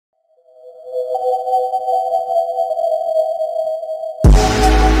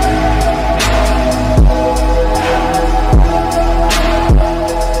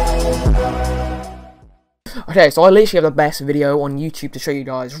Okay, so I literally have the best video on YouTube to show you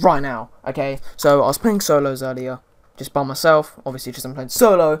guys right now, okay? So I was playing solos earlier, just by myself, obviously just I'm playing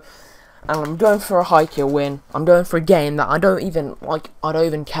solo, and I'm going for a high kill win. I'm going for a game that I don't even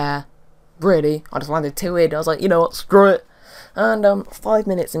care, really. I just landed 2 in, I was like, you know what, screw it. And 5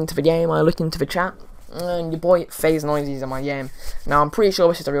 minutes into the game, I look into the chat, and your boy FAZE NOIZEY is in my game. Now, I'm pretty sure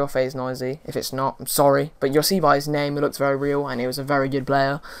this is the real FAZE NOIZEY. If it's not, I'm sorry. But you'll see by his name, it looks very real, and he was a very good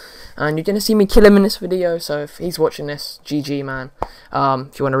player. And you're going to see me kill him in this video, so if he's watching this, GG, man.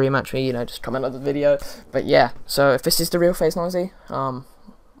 If you want to rematch me, you know, just comment on the video. But yeah, so if this is the real FAZE NOIZEY, I'm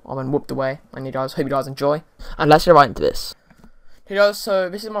whooped away. And you guys, hope you guys enjoy. And let's get right into this. Hey guys, so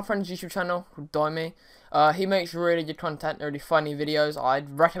this is my friend's YouTube channel called Dimey. He makes really good content, really funny videos.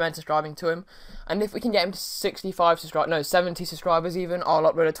 I'd recommend subscribing to him. And if we can get him to 70 subscribers even, I'll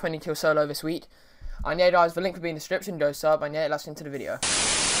upload a 20 kill solo this week. And yeah guys, the link will be in the description, go sub, and yeah, let's get into the video.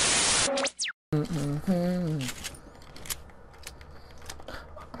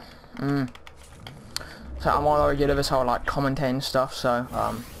 So I'm already good at this whole like commentating stuff, so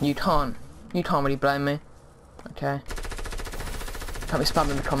you can't really blame me. Okay. Can't be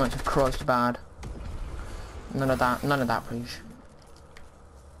spamming the comments of CroZ bad. None of that, please.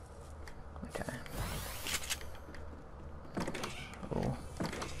 Okay. Cool.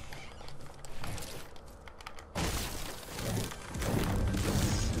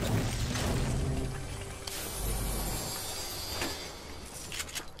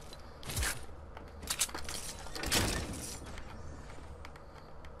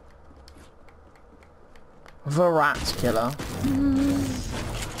 The rat killer.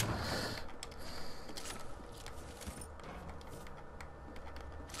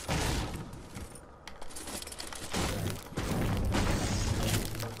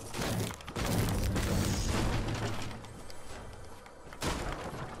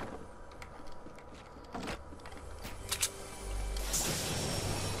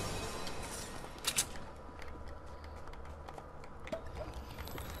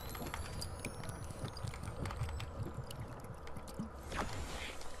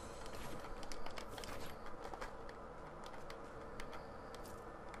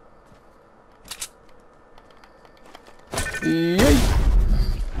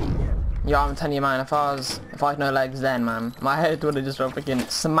 Yeah, I'm telling you, man, if I had no legs then, man, my head would have just freaking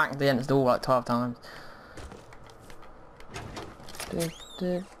smacked against the wall like 12 times.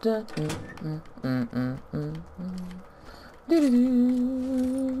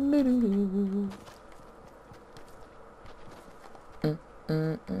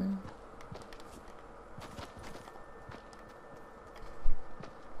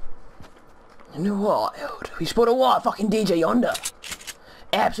 You know what, we spot a white fucking DJ yonder.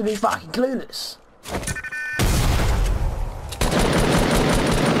 Absolutely fucking clueless.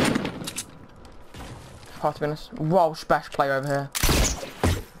 Hard to be honest. Whoa, splash player over here.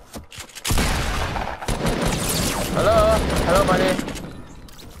 Hello? Hello, buddy.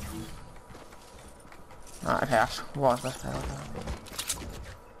 Alright, okay, that's right, splash player over there.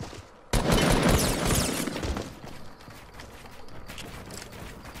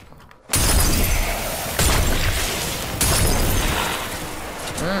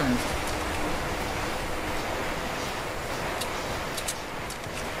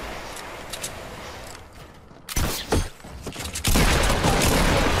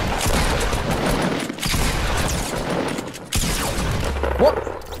 What?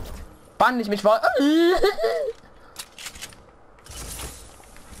 Bandage misfire.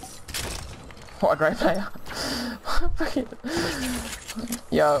 What a great player.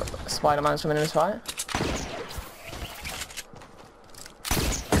 Yo, Spider-Man's swimming in this fight.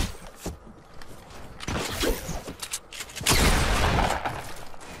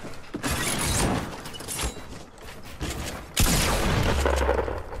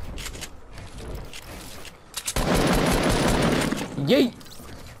 Yeet!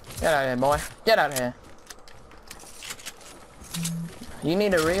 Get out of here, boy. Get out of here. You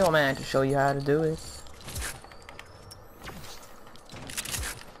need a real man to show you how to do it.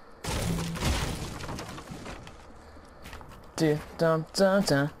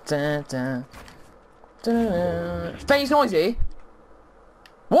 FAZE NOIZEY?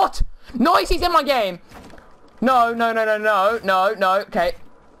 What? NOIZEY's in my game! No, okay.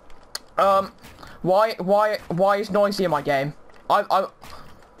 Why is NOIZEY in my game?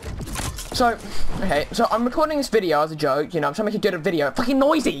 So I'm recording this video as a joke, you know, I'm trying to make a good video. Fucking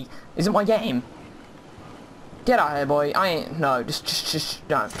NOIZEY is in my game. Get out of here, boy. I ain't, no, just,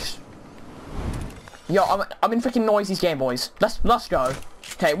 no, just. Yo, I'm in freaking NOIZEY's game, boys. Let's go.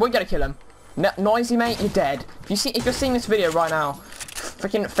 Okay, we're gonna kill him. NOIZEY, mate, you're dead. If you're seeing this video right now,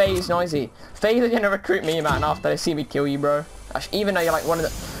 Freaking FAZE Noisey. FAZE are gonna recruit me, man, after they see me kill you, bro. Even though you're like one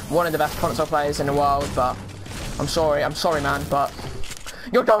of the best console players in the world, but I'm sorry, man, but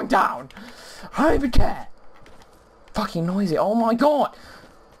you're going down. I don't even care. Fucking Noisey. Oh my god.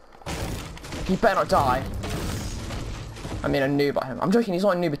 He better not die. I mean, a noob by him. I'm joking. He's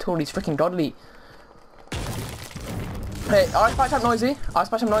not a noob at all. He's freaking godly. Hey, I spy type Noisey. I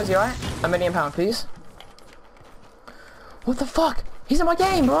spy type Noisey, right? £1 million, please. What the fuck? He's in my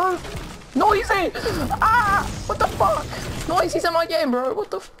game, bro. Noisey! Ah! What the fuck? Noisey's in my game, bro.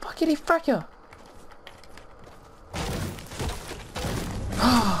 What the fuck did he frack you?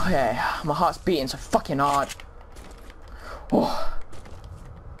 Oh, yeah. My heart's beating so fucking hard. Oh.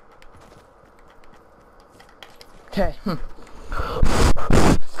 Okay.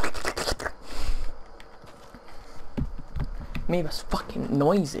 Me was fucking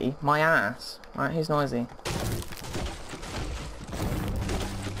Noisey. My ass. Right, who's Noisey?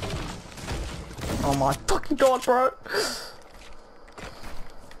 Oh my fucking god, bro!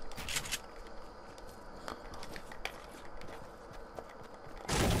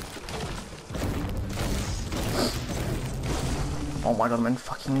 Oh my god, I'm in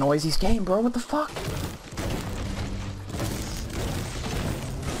fucking Noisey's game, bro. What the fuck?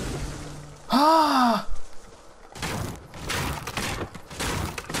 Ah!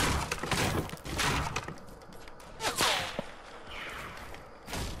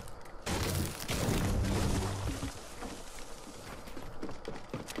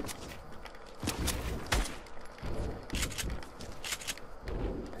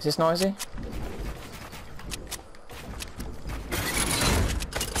 Is this Noisey?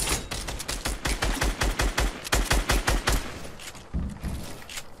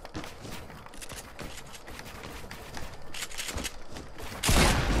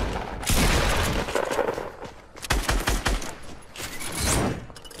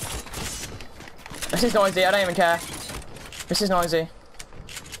 This is Noisey, I don't even care. This is Noisey.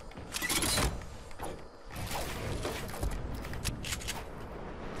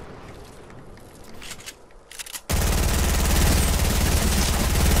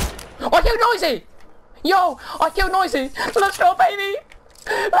 I killed Noisey! Yo, I killed Noisey! Let's go, baby!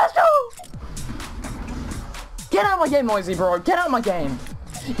 Let's go! Get out of my game, Noisey, bro. Get out of my game.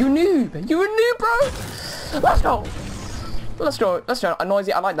 You noob. You a noob, bro. Let's go. Let's go. Let's go.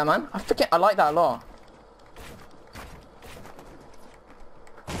 Noisey, I like that, man. I like that a lot.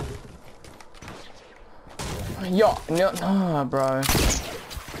 Yo, no, bro.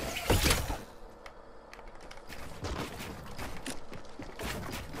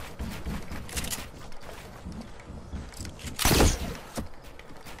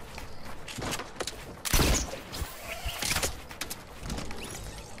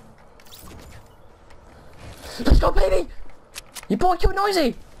 Let's go, baby! Your boy killed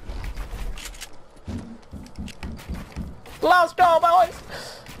Noisey! Let's go, boys!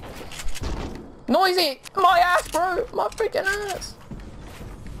 Noisey! My ass, bro! My freaking ass!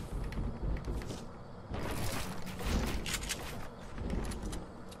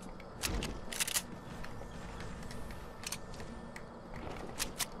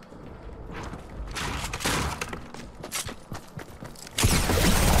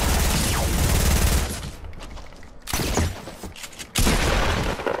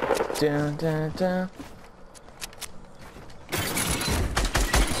 Dun, dun, dun.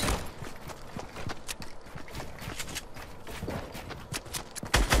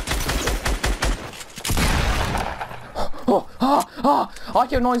 I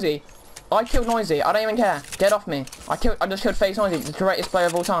killed Noisey. I killed Noisey. I don't even care. Get off me. I just killed FAZE Noisey, the greatest player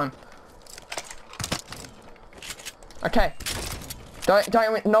of all time. Okay.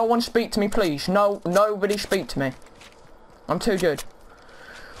 No one speak to me, please. Nobody speak to me. I'm too good.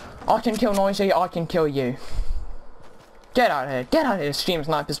 I can kill Noisey, I can kill you. Get out of here. Get out of here, stream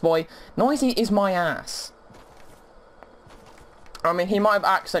snipers, boy. Noisey is my ass. I mean, he might have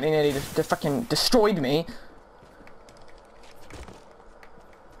accidentally nearly fucking destroyed me.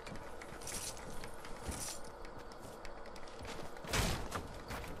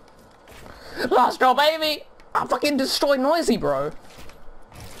 Let's go, baby! I fucking destroyed Noisey, bro.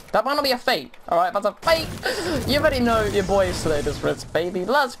 That might not be a fake, alright? That's a fake! You already know your boy is slid as Ritz, baby.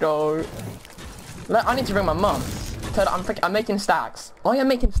 Let's go! I need to ring my mum. Tell her I'm making stacks. I am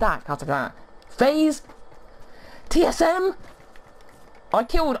making stacks after that. FAZE? TSM? I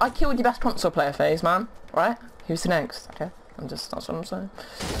killed your best console player, FAZE, man. Right? Who's the next? Okay. That's what I'm saying.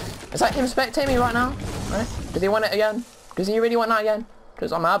 Is that him spectating me right now? Right? Does he want it again? Does he really want that again?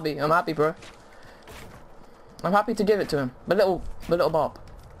 Because I'm happy, bro. I'm happy to give it to him. The little Bob.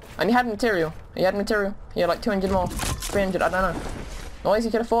 And he had material. He had like 200 more. 300, I don't know. Noisy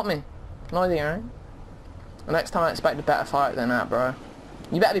could have fought me. Noisy, alright? The next time I expect a better fight than that, bro.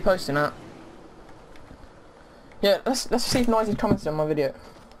 You better be posting that. Yeah, let's see if Noisy commented on my video.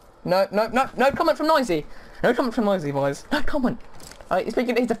 No comment from Noisy. No comment from Noisy, boys. No comment.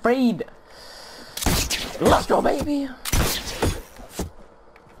 He's afraid. Let's go, baby.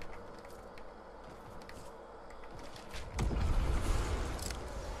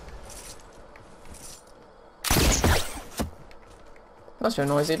 Let's go,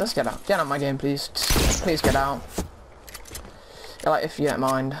 Noisy. Let's get out. Get out of my game, please. Please get out. Like, if you don't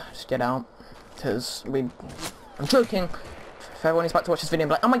mind, just get out. Because I'm joking. If everyone is about to watch this video and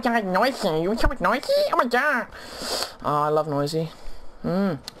be like, oh my god, Noisy, you come with Noisy? Oh my god. Oh, I love Noisy.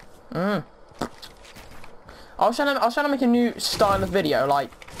 I was trying to make a new style of video,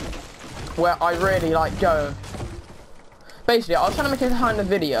 like, where I really, like, go. Basically, I was trying to make a kind of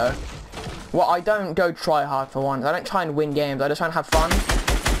video where I don't go try hard for once. I don't try and win games. I just try and have fun.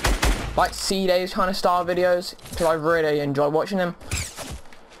 Like C-Days kind of style videos, because I really enjoy watching them.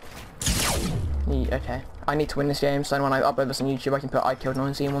 Okay, I need to win this game, so when I upload this on YouTube, I can put I killed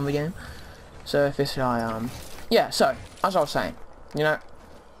Noisy and won the game. So if this guy, yeah. So as I was saying, you know.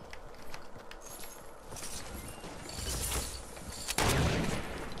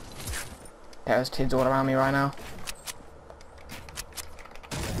 There's kids all around me right now.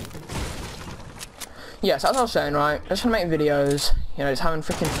 Yes, as I was saying, right, just trying to make videos, you know, just having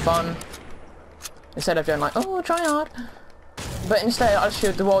freaking fun, instead of doing like, oh, try hard, but instead I just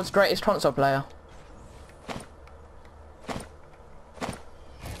shoot the world's greatest console player.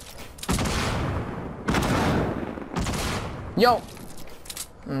 Yo!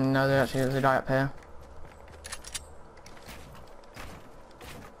 No, there's a guy up here.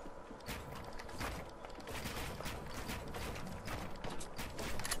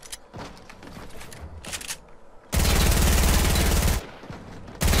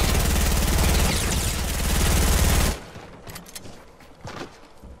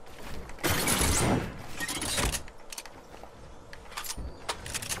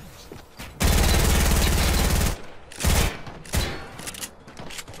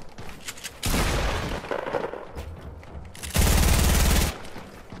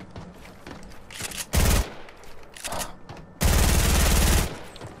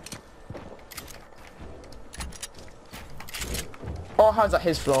 Oh, how's that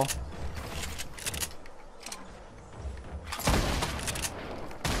his floor?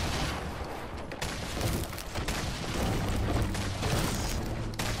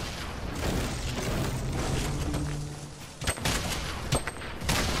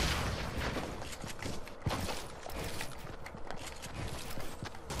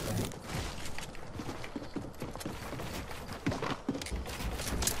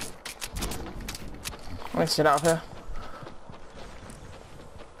 Let's get out of here.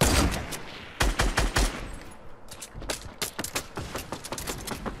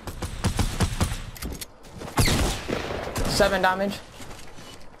 Seven damage.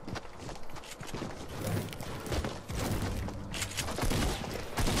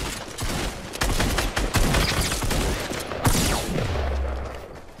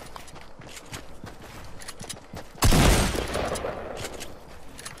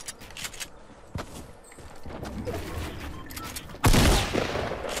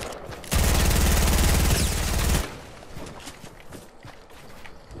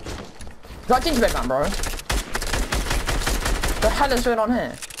 That gingerbread man, bro. The hell is going on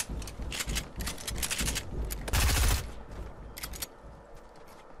here?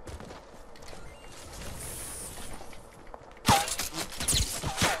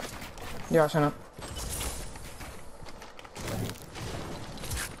 Yeah, I'll turn up.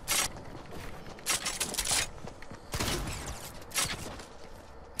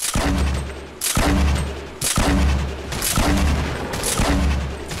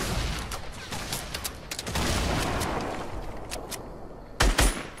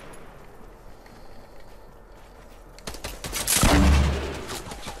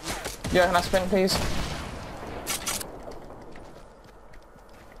 Yeah, can I sprint, please?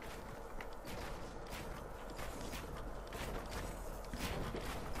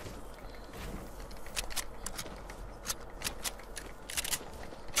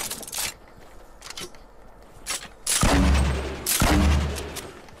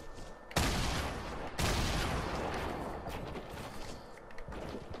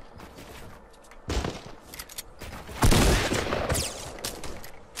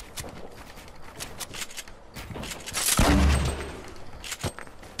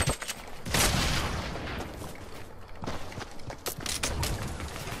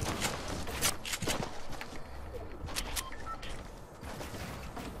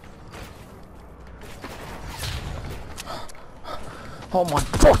 Oh my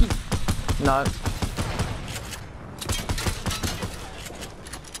fucking... No.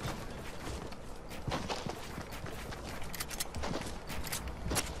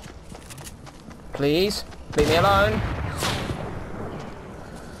 Please, leave me alone.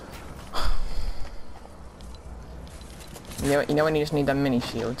 You know when you just need them mini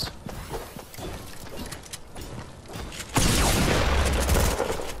shields.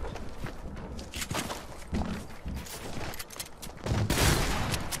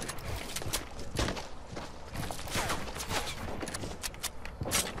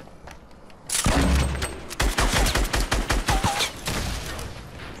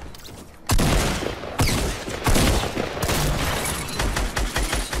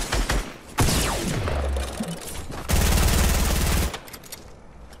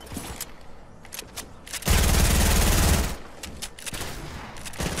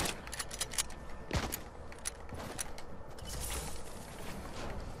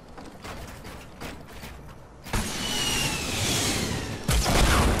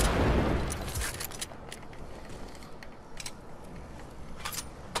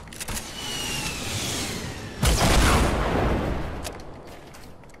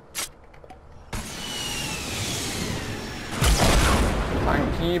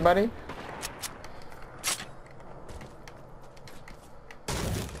 Thank you, buddy.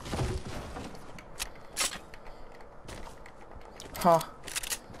 Huh.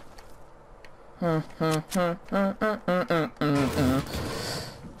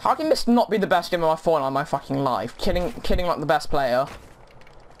 How can this not be the best game of my Fortnite in my fucking life? Killing like the best player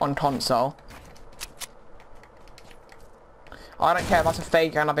on console. I don't care if that's a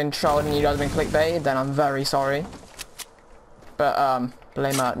fake and I've been trolled and you guys have been clickbaited, then I'm very sorry. But,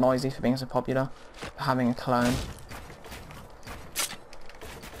 blame Noisy for being so popular, for having a clone.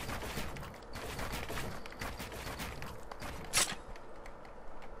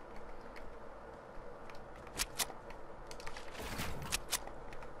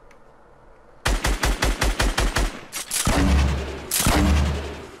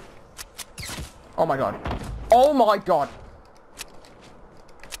 Oh my god. Oh my god!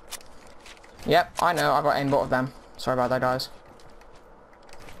 Yep, I know, I got aimbot of them. Sorry about that, guys.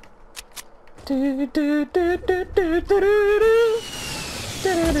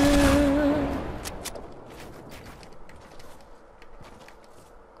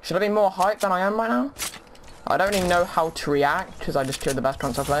 Should I be more hyped than I am right now? I don't even know how to react because I just killed the best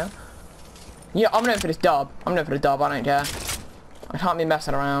console player. Yeah, I'm going for this dub. I'm going for the dub, I don't care. I can't be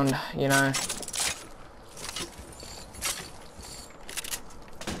messing around, you know.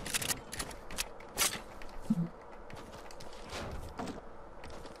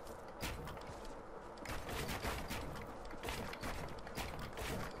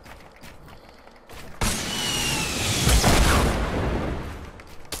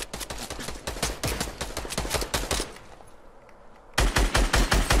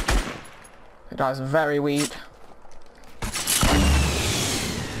 The guy's very weak.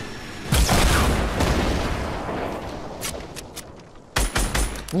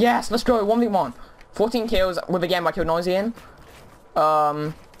 Yes, let's go, 1v1. 14 kills with a game I killed Noisy in.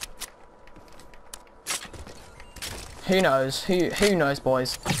 Who knows? Who knows,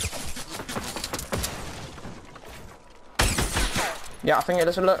 boys? Yeah, I think it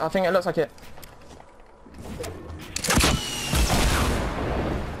looks like it.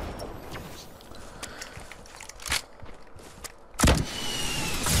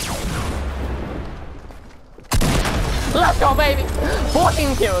 Let's go, baby!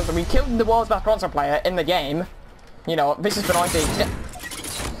 14 kills, we killed the world's best console player in the game. You know, this is for Noisy.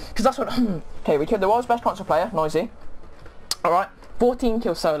 Because that's what... Okay, we killed the world's best console player, Noisy. Alright, 14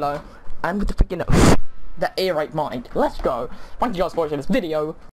 kills solo. And with the freaking... the ear rape mic. Let's go. Thank you guys for watching this video.